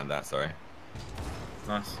right angle around that, sorry.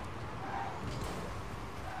 Nice.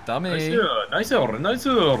 Dummy. Nicer.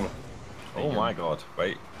 Oh my god.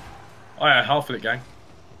 Wait. Oh yeah, half of it, gang.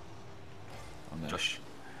 Oh, no. Josh.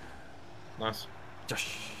 Nice.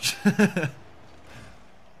 Josh. I'm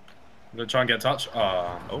gonna try and get a touch.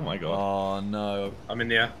 Oh, Oh my god. Oh no. I'm in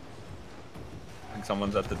the air. I think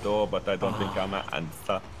someone's at the door, but I don't think I'm at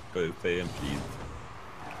answer. Go say and please.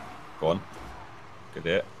 Go on. Good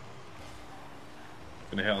hit.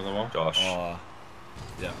 Gonna hit on the wall. Josh. Oh.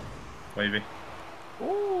 Yeah. Wavy.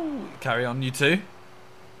 Ooh. Carry on, you two.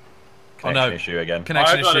 Connection no. issue again.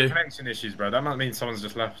 Connection I've got issue. connection issues, bro. That might mean someone's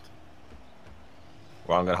just left.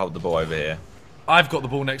 Well, I'm gonna hold the ball over here. I've got the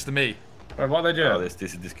ball next to me. Bro, what are they doing? Oh,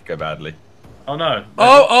 this could go badly. Oh no.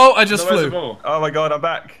 Oh, I just Where's the flew. ball? Oh my god, I'm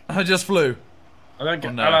back. I just flew. I don't get.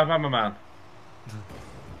 Oh, no. I'm a man.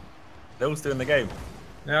 They're all still in the game.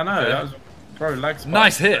 Yeah, I know. Okay. That was, bro, lag spike.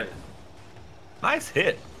 Nice hit. Nice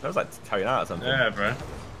hit. That was like Italian out or something. Yeah, bro.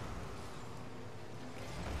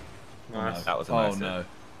 Nice. That was a Oh nice no. hit.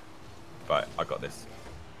 Right, I got this.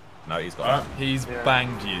 No, he's got Alright. He's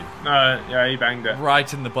banged you No, yeah, he banged it.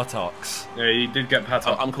 right in the buttocks. Yeah, you did get it.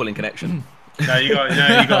 paddocked. I'm calling connection. No,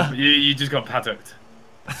 you just got paddocked.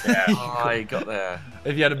 Yeah. Oh, he got there.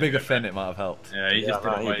 If you had a bigger fin, it might have helped. Yeah, he just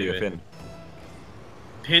did man, it he'd be a wavy. fin.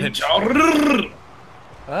 Pinch. Huh?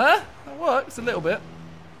 That works a little bit.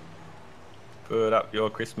 Put up your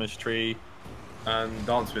Christmas tree. And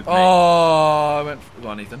dance with me. Oh, I went. Go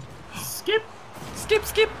on, Ethan. Skip.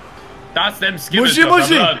 Skip. That's them skimmers. Mushy, Josh, I've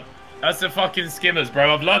mushy. learned. That's the fucking skimmers,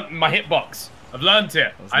 bro. I've learned my hitbox. I've learned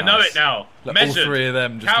it. That's I know nice. it now. Look, Measured. all three of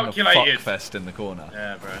them just in a Calculated. fuck fest in the corner.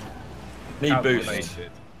 Yeah, bro. Need boost.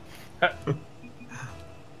 Calculated.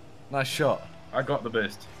 Nice shot. I got the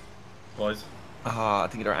boost, boys. Ah, I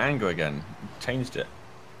didn't get our angle again. Changed it.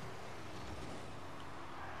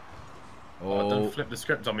 Oh, don't flip the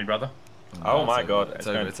script on me, brother. Oh my god. It's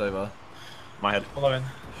over. It's over. My head. Follow in.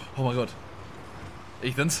 Oh my god.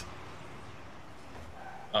 Ethan's.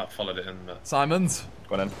 Oh, I followed it in. But... Simon's.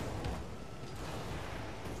 Go on then.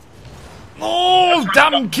 Oh,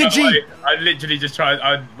 damn, Kidgy! I literally just tried.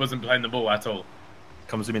 I wasn't playing the ball at all.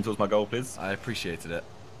 Come zoom in towards my goal, please. I appreciated it.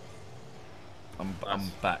 I'm Nice.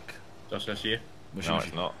 back. Josh, that's you. Mushy, No, mushy.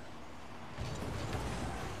 it's not.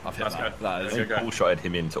 I've hit Let's that. go. That is. Let's go. Paul shotted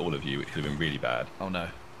him into all of you, which could have been really bad. Oh no.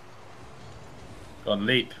 Go on,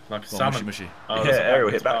 leap like a Go on, salmon. mushy, mushy. Oh, Yeah, that's a Ariel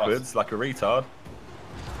hit pass. backwards like a retard.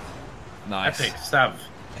 Nice. Epic stab.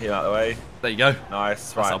 Hit him out of the way. There you go.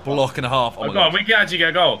 Nice. That's Right. a block and a half. Oh, Oh, my go on, god. we can actually get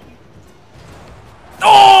a goal.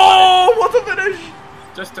 Oh, what a finish!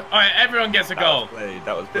 Just alright, everyone gets a goal. That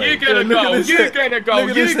was You played. get a Look at goal. this You hit. get a goal. Look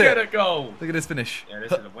at this You get hit. a goal. Look at this finish. Yeah,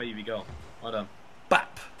 this is a wavy goal. Well done.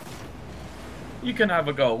 Bap. You can have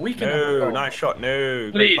a goal. We can have a No, goal. nice shot.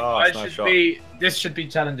 No. Great Please, pass, nice shot. this should be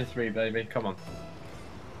Challenger 3, baby. Come on.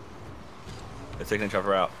 They're taking each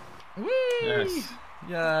other out. Whee! Yes.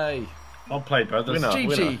 Yay. Well played, brothers. Winner.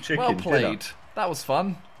 GG. Chicken Well dinner. played. That was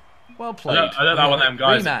fun. Well I played. don't know one of them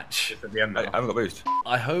guys. Rematch. It's at the end I now. haven't got boost.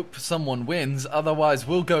 I hope someone wins, otherwise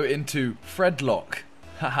we'll go into Fredlock.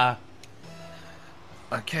 Haha.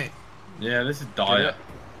 Okay. Yeah, this is dire.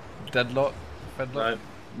 Deadlock? Fredlock?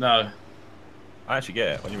 No, I actually get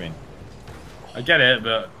it. What do you mean? I get it,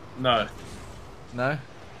 but no, No?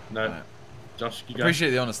 no. Right. Josh, you go.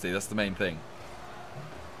 Appreciate the honesty, that's the main thing.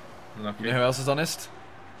 Lucky. You know who else is honest?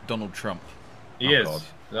 Donald Trump. He Oh, is. God.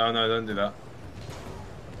 No, no, don't do that.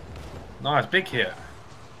 Nice, big hit.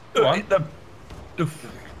 Go on. Hit them. Oof.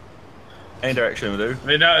 Any direction will do. I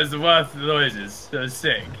mean, that was the worst of the noises. That was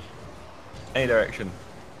sick. Any direction.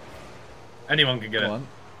 Anyone can get Come it. on.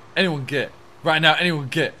 Anyone get. Right now, anyone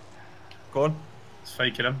get. Go on. It's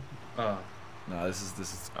faking him. Oh. No, this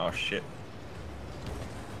is. Oh shit.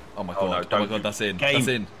 Oh my Oh, god. no, Oh my don't god, do- that's in. Game. That's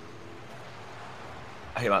in.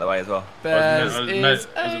 I hit him out of the way as well. Bears I was is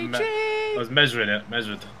I was measuring it.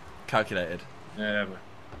 Measured. calculated. Yeah.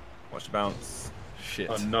 Watch the bounce. Shit.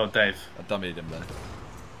 Oh no, Dave. I dummied him there.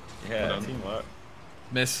 Yeah, Well done. teamwork.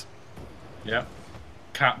 Miss. Yep.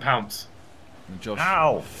 Cat pounce. And Josh.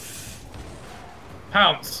 Ow!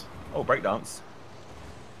 Pounce. Oh, breakdance.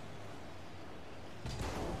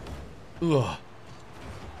 Ugh.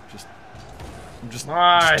 I'm just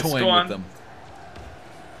Nice, toying go on. with them.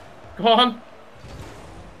 Go on.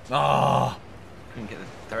 Ah. Couldn't get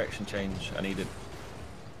the direction change I needed.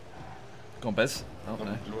 Go on, Bez. Oh,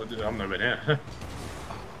 no. I'm nowhere near.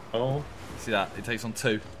 Oh. See that? He takes on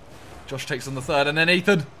 2. Josh takes on the 3rd, and then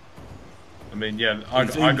Ethan. I mean, yeah. He I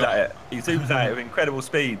zooms got. at it. He zooms at it with incredible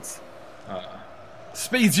speeds.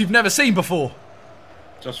 Speeds you've never seen before.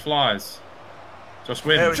 Josh flies. Josh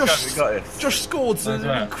There wins. we go, Josh- we got this. Josh scored That's an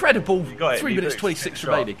right. incredible You got it. 3 You minutes booked. 26 Shot.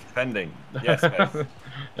 remaining. Defending. Yes, Beth.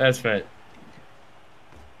 That's right.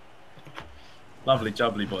 Lovely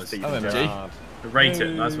jubbly, boys. Steve OMG. Gerrard. Rate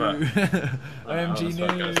it. That's right. OMG, that's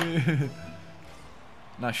right, no.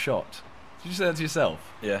 Nice shot. Did you say that to yourself?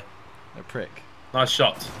 Yeah. No prick. Nice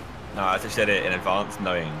shot. No, I just said it in advance,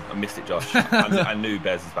 knowing I missed it, Josh. I knew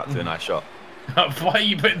Bez was about to do a nice shot. Why are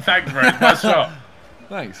you putting thanks for it? Nice shot.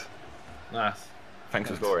 Thanks. Nice. Thanks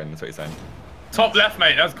for scoring. That's what you're saying. Top left,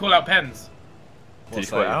 mate. That's call out pens. Did you What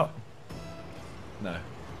score it save? out? No.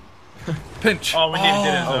 Pinch. Oh, we nearly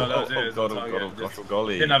did it. Oh, So that was it. It was God, on oh, target. God, oh, gosh, oh,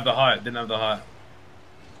 golly. Didn't have the height. Didn't have the height.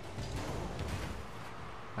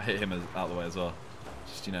 I hit him out of the way as well.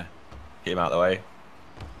 Just, you know. Get him out of the way.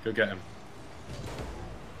 Go get him.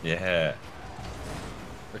 Yeah.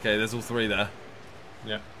 Okay, there's all 3 there.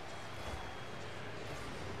 Yeah.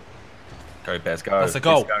 Go, Bez, go. That's a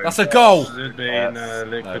goal. Let's go. That's a goal. Should be in Yes.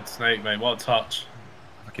 liquid No. snake, mate. What a touch.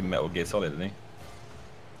 Fucking Metal Gear Solid, isn't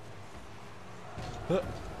he?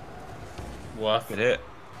 Worth. Good hit.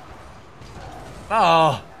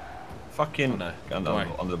 Ah. Fucking Oh, no. under, Don't worry.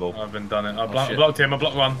 under the ball. I've been done it. I shit. blocked him. I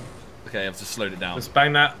blocked one. Okay, I've just slowed it down. Let's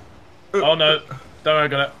bang that. Oh no. Don't worry, I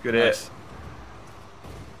got it. Good Nice. hit.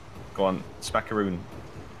 Go on, Smackaroon.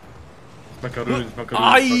 Macaroons, macaroons,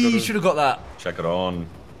 I macaroons. should have got that. Check it on.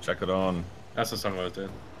 Check it on. That's the song I was doing.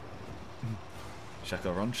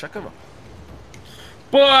 Shaka run.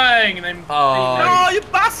 Boing! And then. Oh, you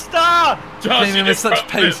bastard! Josh, came you in with just such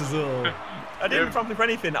fucked pace it. as well. I didn't front flip for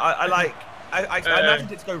anything. I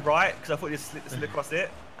imagined it to go right because I thought you'd slip across it.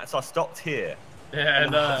 And so I stopped here. Yeah,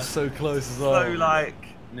 no. So close as well. So, like...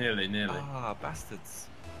 Nearly. bastards.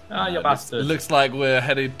 Ah, you It bastard. looks like we're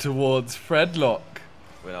headed towards Fredlock.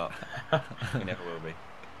 We're not. We never will be.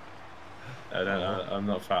 I'm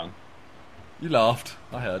not a fan. You laughed.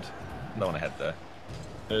 I heard. Don't want to head there.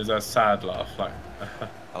 It was a sad laugh. Like,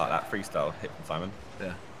 I like that freestyle hit from Simon.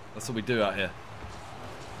 Yeah, that's what we do out here.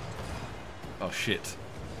 Oh shit.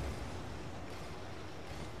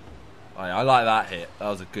 I like that hit. That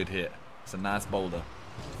was a good hit. It's a nice boulder.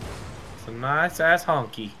 it's a nice ass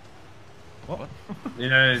honky. What? You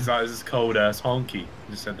know, it's like this cold ass honky. You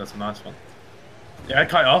just said that's a nice one. Yeah,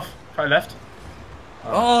 cut it off. Cut it left.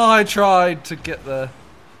 Oh, I tried to get the.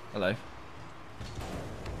 Hello.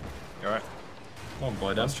 You alright? Come on,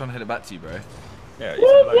 boy, I Dan. was trying to hit it back to you, bro. Yeah, you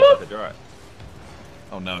said loads, you're right.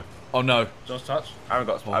 Oh no. Oh no. Just touch. I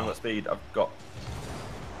haven't got speed. I've got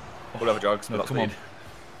all the other drugs, but No, not come speed. on.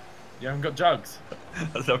 You haven't got jugs.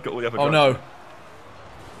 I've got all the other Oh drugs.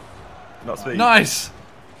 no. Not speed. Nice.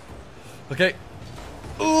 Okay.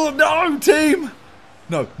 Oh no, team.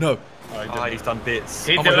 No, no. Oh, he's done bits.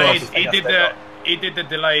 He Oh my delayed. God. He did the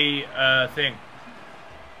delay thing.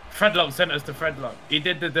 Fredlock sent us to Fredlock. He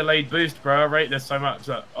did the delayed boost, bro. I rate this so much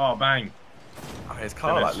that oh bang. Oh, his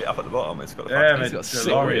car like lit up at the bottom. It's got the Yeah, fucking he's got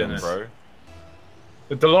sick DeLorean, rims. bro.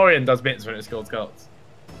 The DeLorean does bits when it scores goals.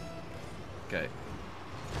 Okay.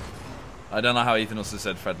 I don't know how Ethan also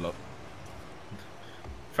said Fredlock.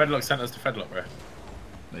 Fredlock sent us to Fredlock, bro.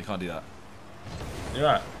 No, you can't do that. You're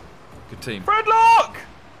right. Good team. Fredlock!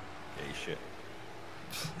 Yeah, you shit.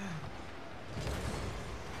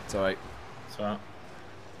 It's alright. So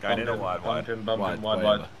Going in or wide? bumping, Wide, wide.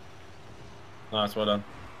 whatever. Nice, well done.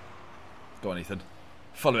 Go on, Ethan.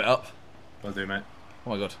 Follow it up. Well do, mate. Oh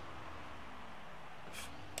my god.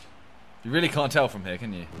 You really can't tell from here,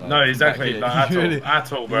 can you? Like, No, from exactly. back here. Like,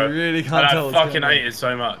 at all, bro. You really can't And tell. I what's fucking going on. hate it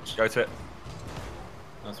so much. Go to it.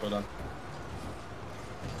 That's well done.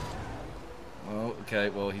 Well, okay.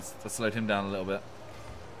 Well, that slowed him down a little bit.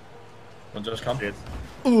 Well, just come. Cheers.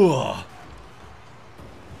 Ooh.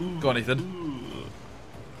 Go on, Ethan.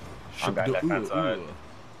 I'm going left-hand side. Ooh. You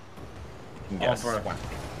can get Oh, bro. a swank.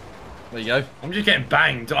 There you go. I'm just getting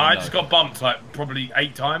banged. I just got bumped like probably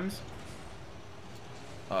 8 times.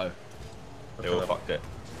 Uh oh. They all fucked it.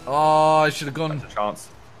 Oh, I should have gone. That's a chance.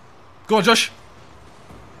 Go on, Josh.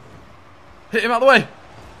 Hit him out the way.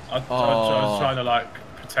 I was trying to like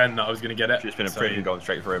pretend that I was gonna get it. Should just been a So prick and gone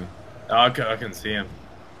straight for him. I couldn't see him.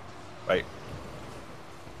 Wait.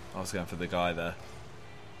 I was going for the guy there.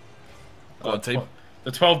 Go on, team.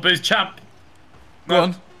 The 12 boost champ. Go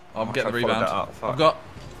on. I'm I getting the tried to follow rebound. that up. Fuck. I've got.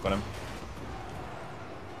 Got him.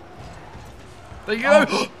 There you go.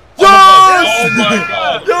 Oh my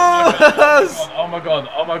god! Yes! Oh my god!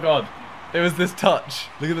 Oh my god! It was this touch.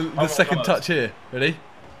 Look at the my second God. touch here. Ready?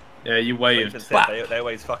 Yeah, you waved. They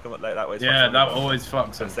always fuck them. That always. Yeah, fucks that them. always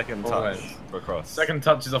fucks So them. second Always. touch for across. Second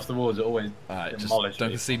touches off the walls are always Alright, just demolish don't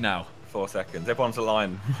me. concede now. 4 seconds. Everyone's the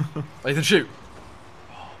line. Ethan, shoot.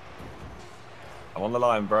 I'm on the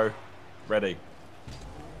line, bro. Ready.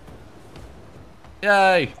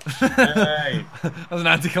 Yay! Hey. That was an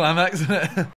anticlimax, isn't it?